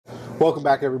Welcome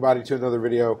back, everybody, to another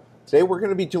video. Today we're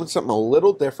going to be doing something a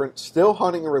little different, still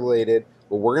hunting related,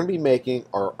 but we're going to be making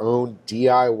our own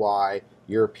DIY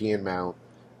European mount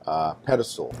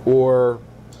pedestal. Or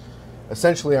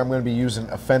essentially I'm going to be using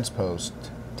a fence post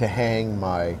to hang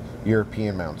my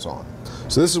European mounts on.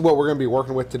 So this is what we're going to be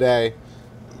working with today.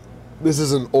 This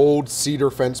is an old cedar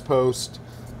fence post.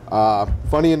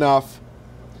 Funny enough,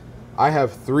 I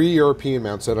have 3 European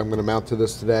mounts that I'm going to mount to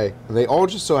this today, and they all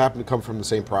just so happen to come from the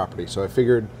same property. So I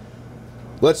figured,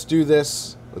 let's do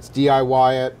this, let's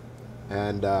DIY it,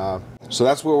 and so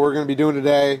that's what we're going to be doing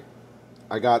today.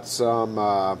 I got some,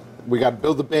 we got to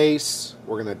build the base,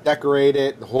 we're going to decorate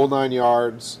it, the whole 9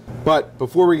 yards. But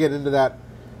before we get into that,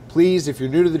 please, if you're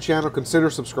new to the channel, consider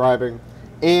subscribing.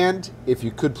 And if you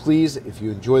could please, if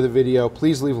you enjoy the video,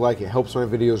 please leave a like. It helps my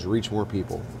videos reach more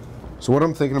people. So what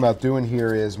I'm thinking about doing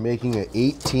here is making an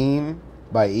 18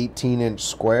 by 18 inch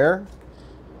square.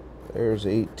 There's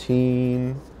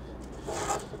 18.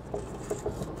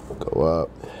 Go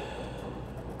up.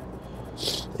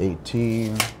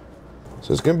 18.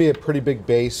 So it's going to be a pretty big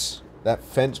base. That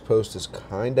fence post is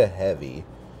kind of heavy.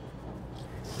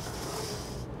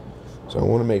 So I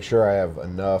want to make sure I have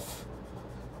enough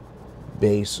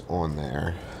base on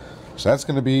there. So that's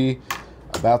going to be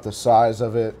about the size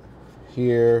of it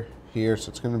here. So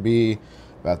it's going to be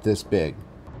about this big.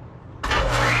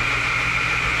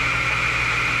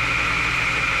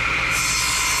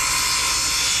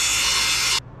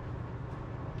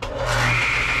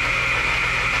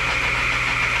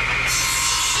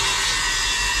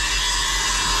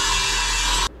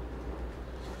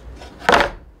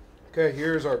 Okay,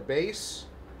 here's our base.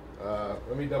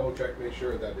 Let me double check, make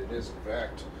sure that it is in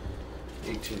fact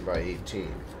 18 by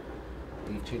 18.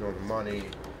 18 on the money,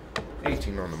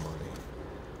 18 on the money,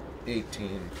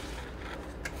 18,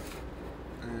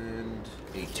 and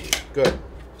 18. Good.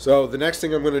 So the next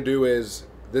thing I'm going to do is,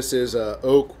 this is a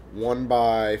oak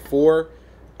 1x4.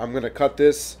 I'm going to cut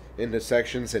this into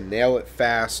sections and nail it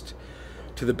fast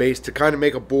to the base to kind of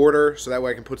make a border, so that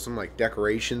way I can put some like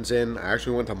decorations in. I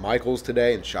actually went to Michael's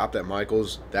today and shopped at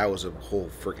Michael's. That was a whole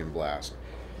freaking blast.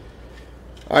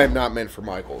 I am not meant for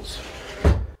Michael's.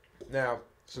 Now,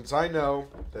 since I know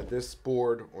that this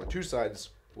board on 2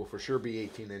 sides will for sure be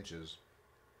 18 inches,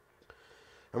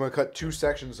 I'm going to cut 2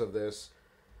 sections of this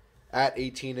at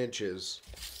 18 inches,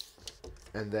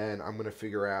 and then I'm going to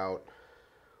figure out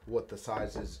what the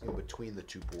size is in between the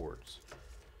 2 boards.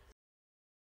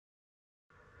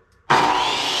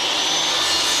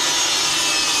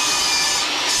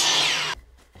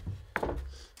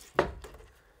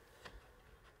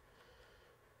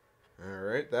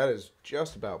 Alright, that is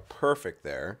just about perfect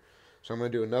there. So I'm going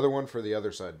to do another one for the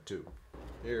other side too.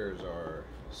 Here's our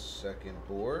second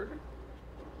board.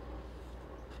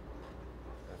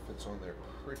 That fits on there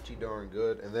pretty darn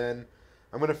good. And then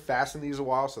I'm going to fasten these a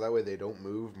while so that way they don't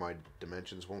move. My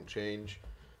dimensions won't change.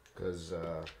 Because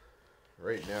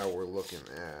right now we're looking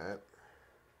at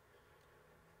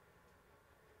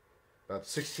about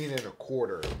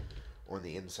 16¼ on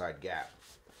the inside gap.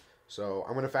 So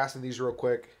I'm going to fasten these real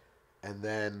quick and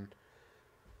then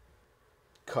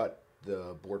cut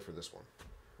the board for this one.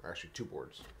 Or actually 2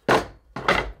 boards.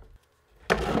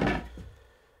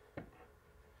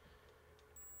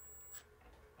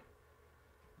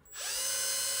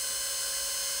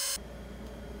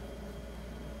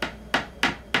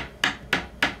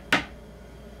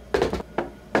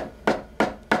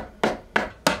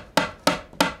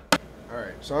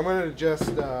 Alright, so I'm going to just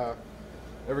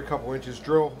every couple inches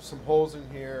drill some holes in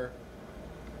here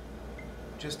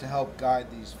just to help guide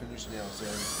these finish nails in.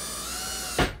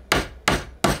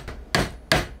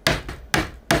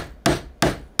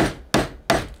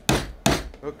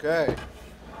 Okay,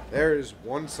 there's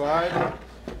one side. I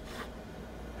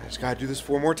just gotta do this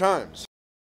 4 more times.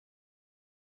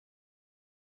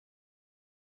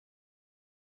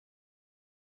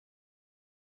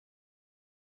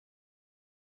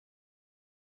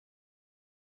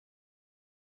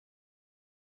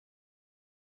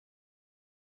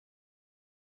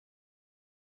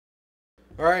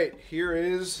 Alright, here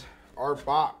is our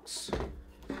box.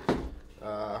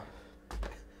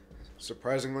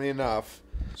 Surprisingly enough,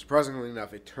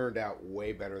 it turned out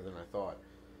way better than I thought.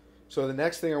 So the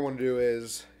next thing I want to do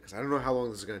is, because I don't know how long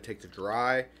this is going to take to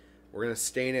dry, we're going to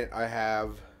stain it. I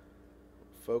have,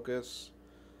 focus,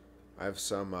 I have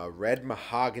some red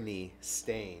mahogany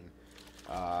stain.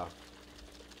 They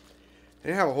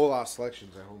didn't have a whole lot of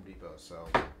selections at Home Depot, so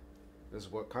this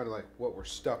is what kind of like what we're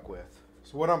stuck with.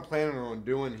 So what I'm planning on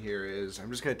doing here is I'm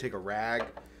just going to take a rag,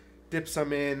 dip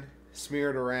some in,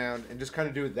 smear it around, and just kind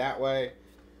of do it that way.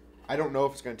 I don't know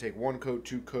if it's going to take 1 coat,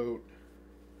 2 coat.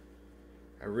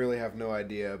 I really have no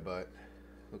idea, but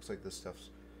looks like this stuff's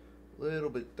a little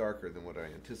bit darker than what I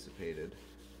anticipated.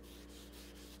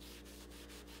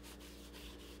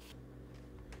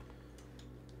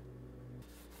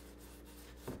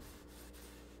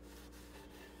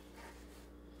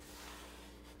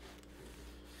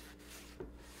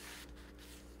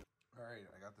 Alright,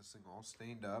 I got this thing all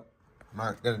stained up. I'm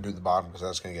not going to do the bottom because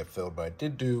that's going to get filled, but I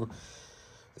did do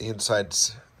the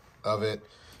insides of it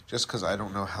just because I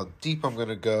don't know how deep I'm going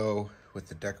to go with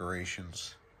the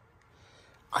decorations.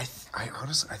 I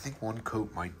honestly, I think one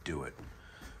coat might do it.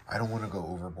 I don't want to go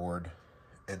overboard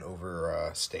and over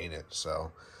stain it,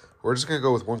 so we're just going to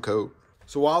go with one coat.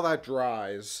 So while that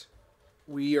dries,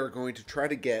 we are going to try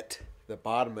to get the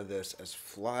bottom of this as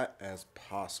flat as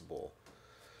possible.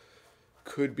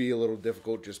 Could be a little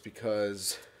difficult just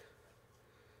because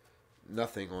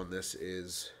nothing on this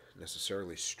is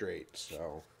necessarily straight,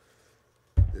 so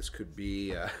this could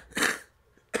be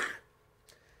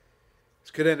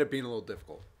this could end up being a little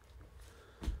difficult.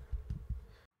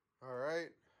 All right,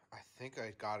 I think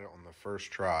I got it on the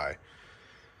first try.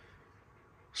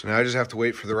 So now I just have to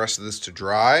wait for the rest of this to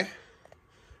dry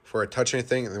before I touch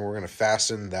anything, and then we're going to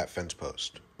fasten that fence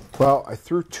post. Well, I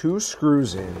threw 2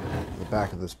 screws in the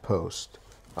back of this post.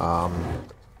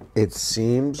 It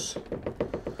seems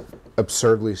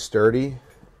absurdly sturdy.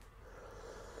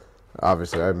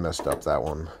 Obviously, I messed up that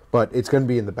one, but it's going to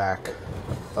be in the back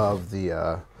of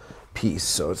the piece,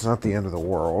 so it's not the end of the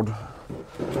world.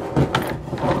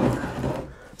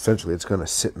 Essentially, it's going to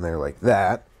sit in there like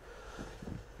that.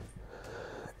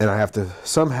 And I have to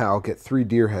somehow get 3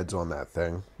 deer heads on that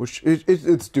thing, which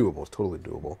it's doable. It's totally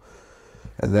doable.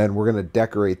 And then we're going to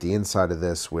decorate the inside of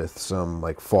this with some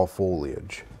like fall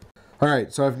foliage. All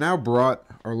right, so I've now brought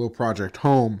our little project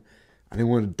home. I didn't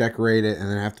want to decorate it and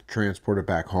then have to transport it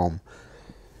back home.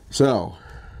 So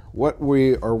what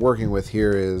we are working with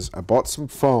here is I bought some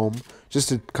foam just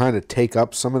to kind of take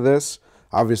up some of this.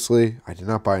 Obviously, I did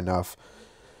not buy enough.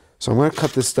 So I'm going to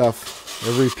cut this stuff,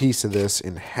 every piece of this,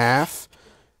 in half.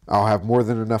 I'll have more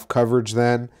than enough coverage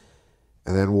then.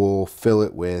 And then we'll fill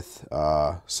it with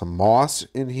some moss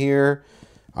in here.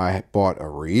 I bought a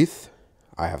wreath.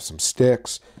 I have some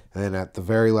sticks. And then at the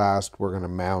very last, we're going to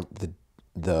mount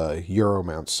the Euro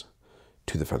mounts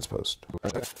to the fence post.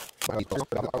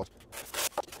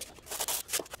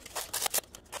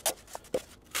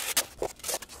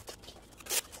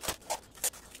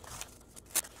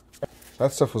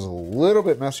 That stuff was a little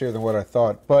bit messier than what I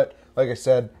thought. But like I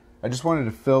said, I just wanted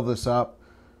to fill this up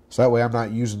so that way I'm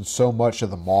not using so much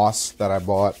of the moss that I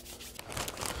bought.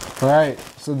 All right,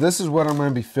 so this is what I'm going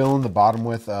to be filling the bottom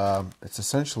with. It's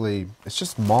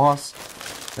just moss.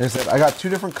 Like I said, I got 2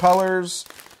 different colors,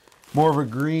 more of a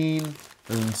green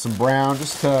and some brown,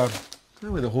 just to,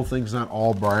 that way the whole thing's not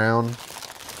all brown.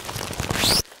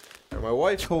 And my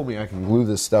wife told me I can glue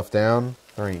this stuff down.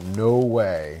 There ain't no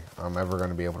way I'm ever going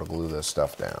to be able to glue this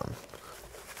stuff down.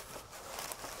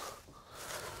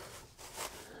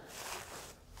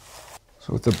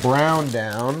 So with the brown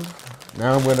down,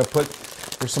 now I'm going to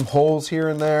there's some holes here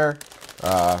and there.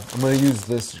 I'm going to use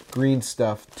this green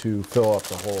stuff to fill up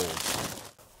the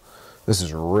holes. This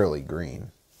is really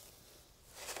green.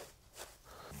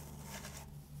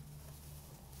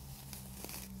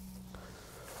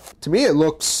 To me, it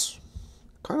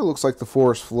kind of looks like the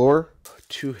forest floor.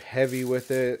 Too heavy with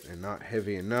it and not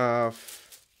heavy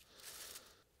enough.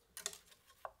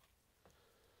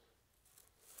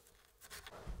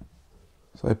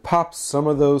 So I popped some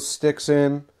of those sticks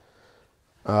in.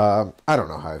 I don't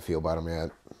know how I feel about them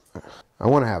yet. I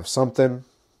want to have something,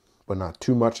 but not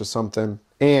too much of something.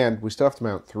 And we still have to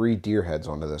mount 3 deer heads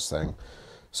onto this thing.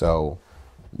 So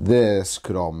this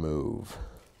could all move.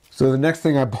 So the next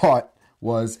thing I bought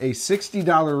was a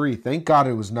 $60 wreath. Thank God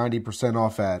it was 90%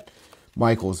 off at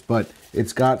Michael's, but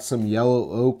it's got some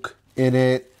yellow oak in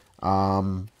it.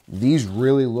 These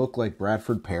really look like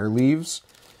Bradford pear leaves.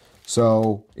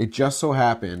 So it just so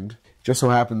happens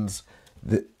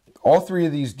that all 3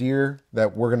 of these deer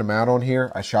that we're going to mount on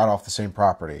here, I shot off the same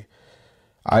property.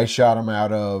 I shot them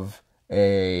out of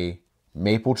a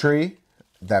maple tree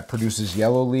that produces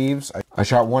yellow leaves. I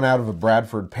shot one out of a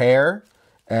Bradford pear,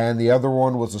 and the other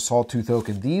one was a sawtooth oak.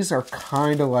 And these are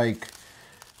kind of like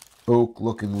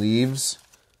oak-looking leaves.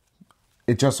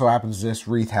 It just so happens this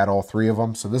wreath had all 3 of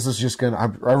them. So this is just going to,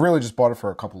 I really just bought it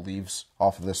for a couple leaves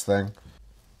off of this thing.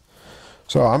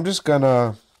 So I'm just going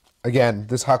to, again,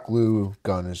 this hot glue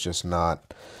gun is just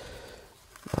not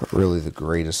really the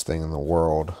greatest thing in the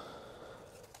world.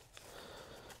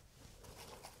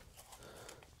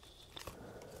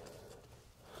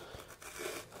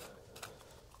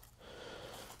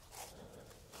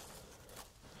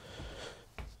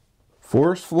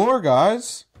 Forest floor,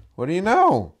 guys. What do you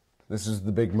know? This is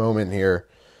the big moment here.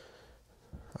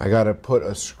 I got to put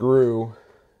a screw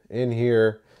in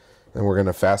here, and we're going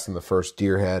to fasten the first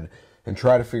deer head and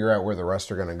try to figure out where the rest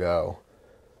are going to go.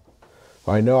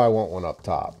 Well, I know I want one up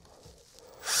top.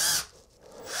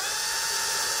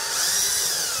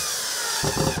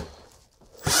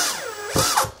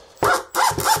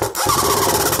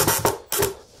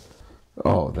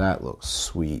 Oh, that looks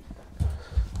sweet.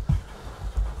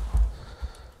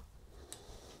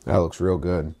 That looks real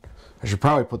good. I should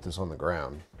probably put this on the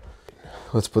ground.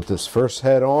 Let's put this first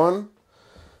head on.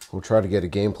 We'll try to get a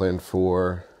game plan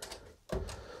for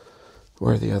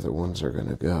where the other ones are going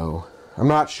to go. I'm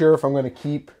not sure if I'm going to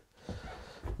keep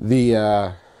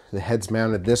the heads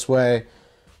mounted this way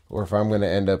or if I'm going to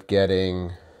end up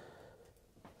getting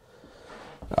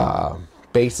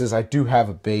bases. I do have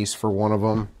a base for one of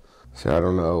them. So I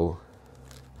don't know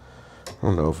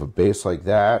if a base like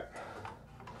that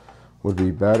would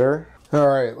be better. All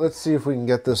right, let's see if we can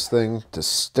get this thing to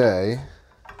stay.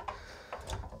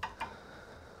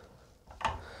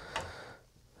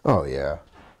 Oh yeah.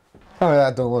 Oh,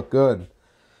 that don't look good.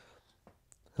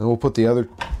 And we'll put the other,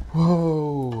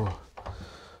 whoa.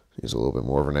 Needs a little bit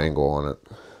more of an angle on it.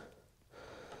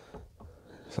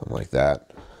 Something like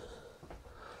that.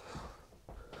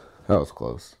 That was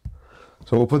close.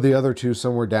 So we'll put the other two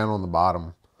somewhere down on the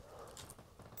bottom.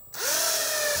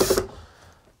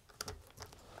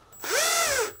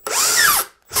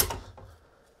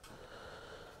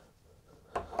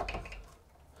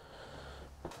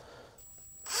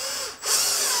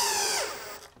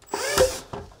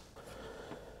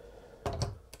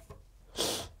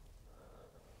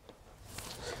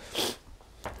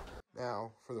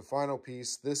 Now, for the final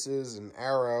piece, this is an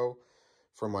arrow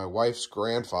from my wife's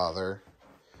grandfather,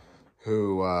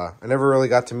 who I never really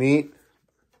got to meet,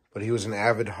 but he was an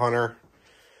avid hunter,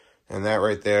 and that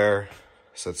right there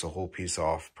sets the whole piece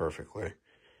off perfectly.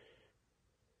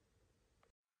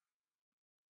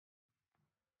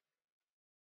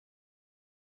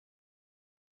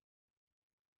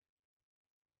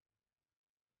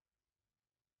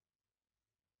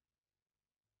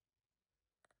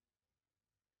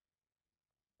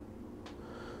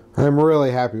 I'm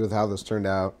really happy with how this turned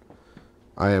out.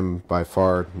 I am by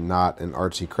far not an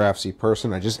artsy craftsy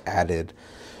person. I just added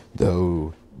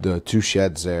the two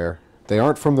sheds there. They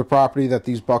aren't from the property that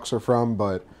these bucks are from,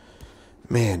 but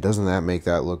man, doesn't that make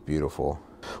that look beautiful.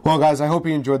 Well, guys, I hope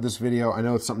you enjoyed this video. I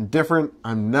know it's something different.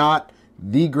 I'm not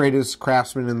the greatest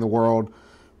craftsman in the world,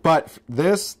 but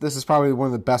this is probably one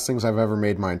of the best things I've ever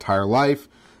made my entire life.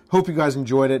 Hope you guys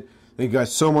enjoyed it. Thank you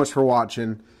guys so much for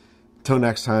watching. Until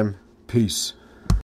next time, peace.